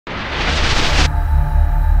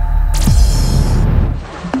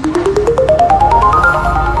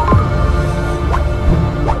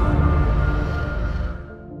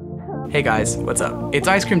Hey guys, what's up? It's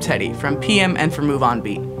Ice Cream Teddy from PM and for Move On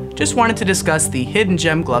Beat. Just wanted to discuss the hidden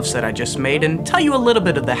gem glove set I just made and tell you a little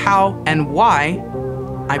bit of the how and why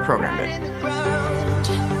I programmed it.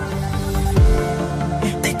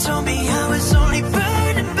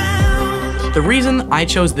 The reason I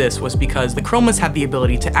chose this was because the chromas have the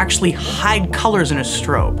ability to actually hide colors in a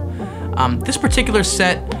strobe. This particular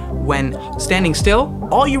set, when standing still,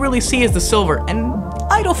 all you really see is the silver and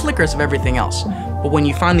idle flickers of everything else. But when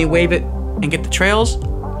you finally wave it and get the trails,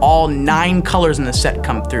 all 9 colors in the set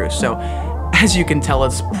come through. So as you can tell,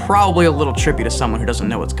 it's probably a little trippy to someone who doesn't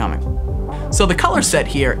know what's coming. So the color set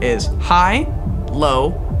here is high,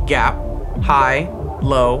 low, gap, high,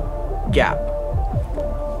 low, gap.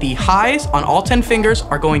 The highs on all 10 fingers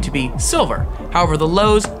are going to be silver. However, the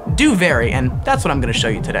lows do vary, and that's what I'm going to show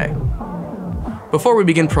you today. Before we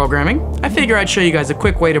begin programming, I figure I'd show you guys a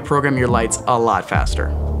quick way to program your lights a lot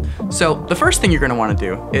faster. So the first thing you're going to want to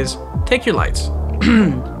do is take your lights,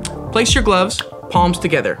 place your gloves, palms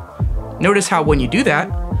together. Notice how when you do that,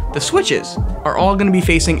 the switches are all going to be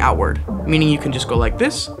facing outward, meaning you can just go like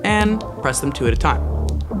this and press them 2 at a time.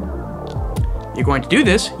 You're going to do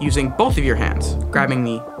this using both of your hands, grabbing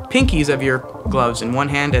the pinkies of your gloves in one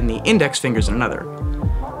hand and the index fingers in another.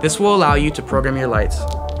 This will allow you to program your lights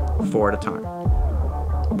 4 at a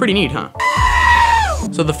time. Pretty neat, huh?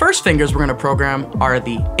 So the first fingers we're going to program are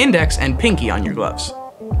the index and pinky on your gloves.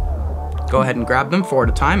 Go ahead and grab them 4 at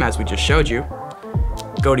a time as we just showed you.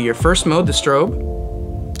 Go to your first mode, the strobe,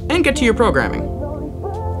 and get to your programming.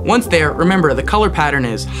 Once there, remember the color pattern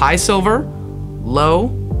is high silver, low,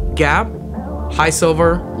 gap, high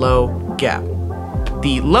silver, low, gap.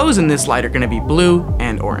 The lows in this light are going to be blue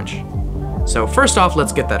and orange. So first off,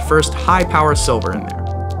 let's get that first high power silver in there.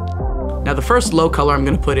 Now the first low color I'm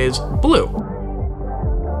going to put is blue.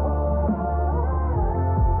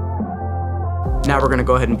 Now we're going to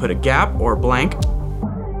go ahead and put a gap or blank.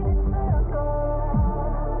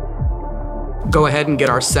 Go ahead and get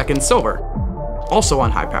our second silver, also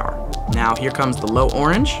on high power. Now here comes the low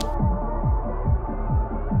orange.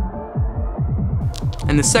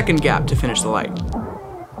 And the second gap to finish the light.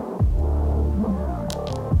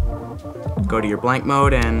 Go to your blank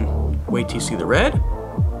mode and wait till you see the red.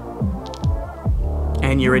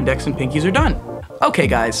 And your index and pinkies are done. Okay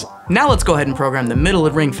guys, now let's go ahead and program the middle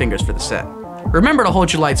and ring fingers for the set. Remember to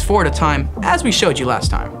hold your lights 4 at a time, as we showed you last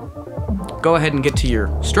time. Go ahead and get to your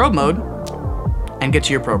strobe mode, and get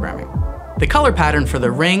to your programming. The color pattern for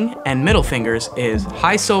the ring and middle fingers is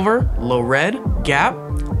high silver, low red, gap,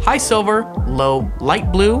 high silver, low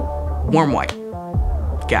light blue, warm white,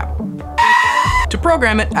 gap. To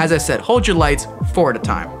program it, as I said, hold your lights 4 at a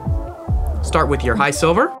time. Start with your high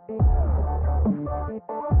silver,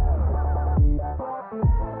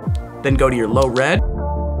 then go to your low red,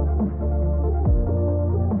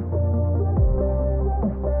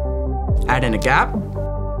 add in a gap,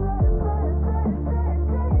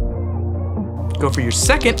 go for your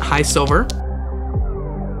second high silver,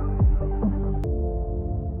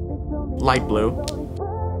 light blue,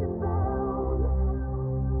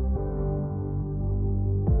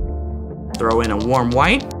 throw in a warm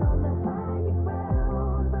white,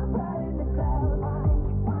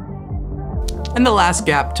 and the last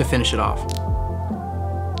gap to finish it off.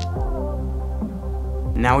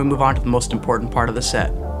 Now we move on to the most important part of the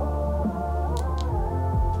set.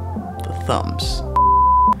 Thumbs.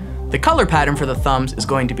 The color pattern for the thumbs is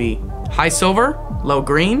going to be high silver, low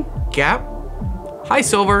green, gap, high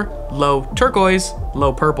silver, low turquoise,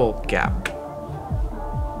 low purple, gap.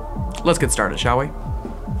 Let's get started, shall we?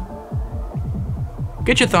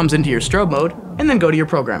 Get your thumbs into your strobe mode and then go to your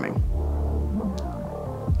programming.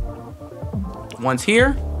 Once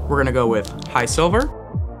here, we're going to go with high silver,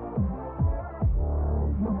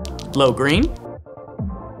 low green,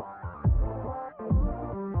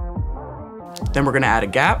 then we're going to add a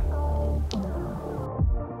gap,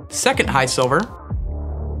 second high silver,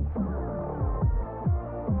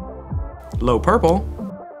 low purple,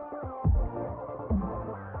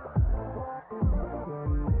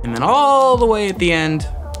 and then all the way at the end,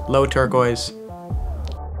 low turquoise,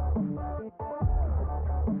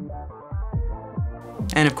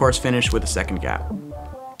 and of course finish with a second gap.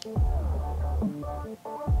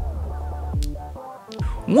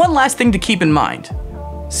 One last thing to keep in mind.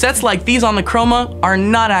 Sets like these on the chroma are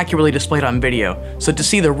not accurately displayed on video, so to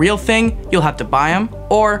see the real thing, you'll have to buy them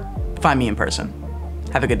or find me in person.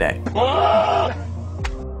 Have a good day.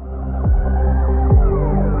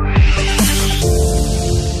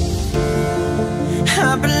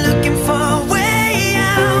 I believe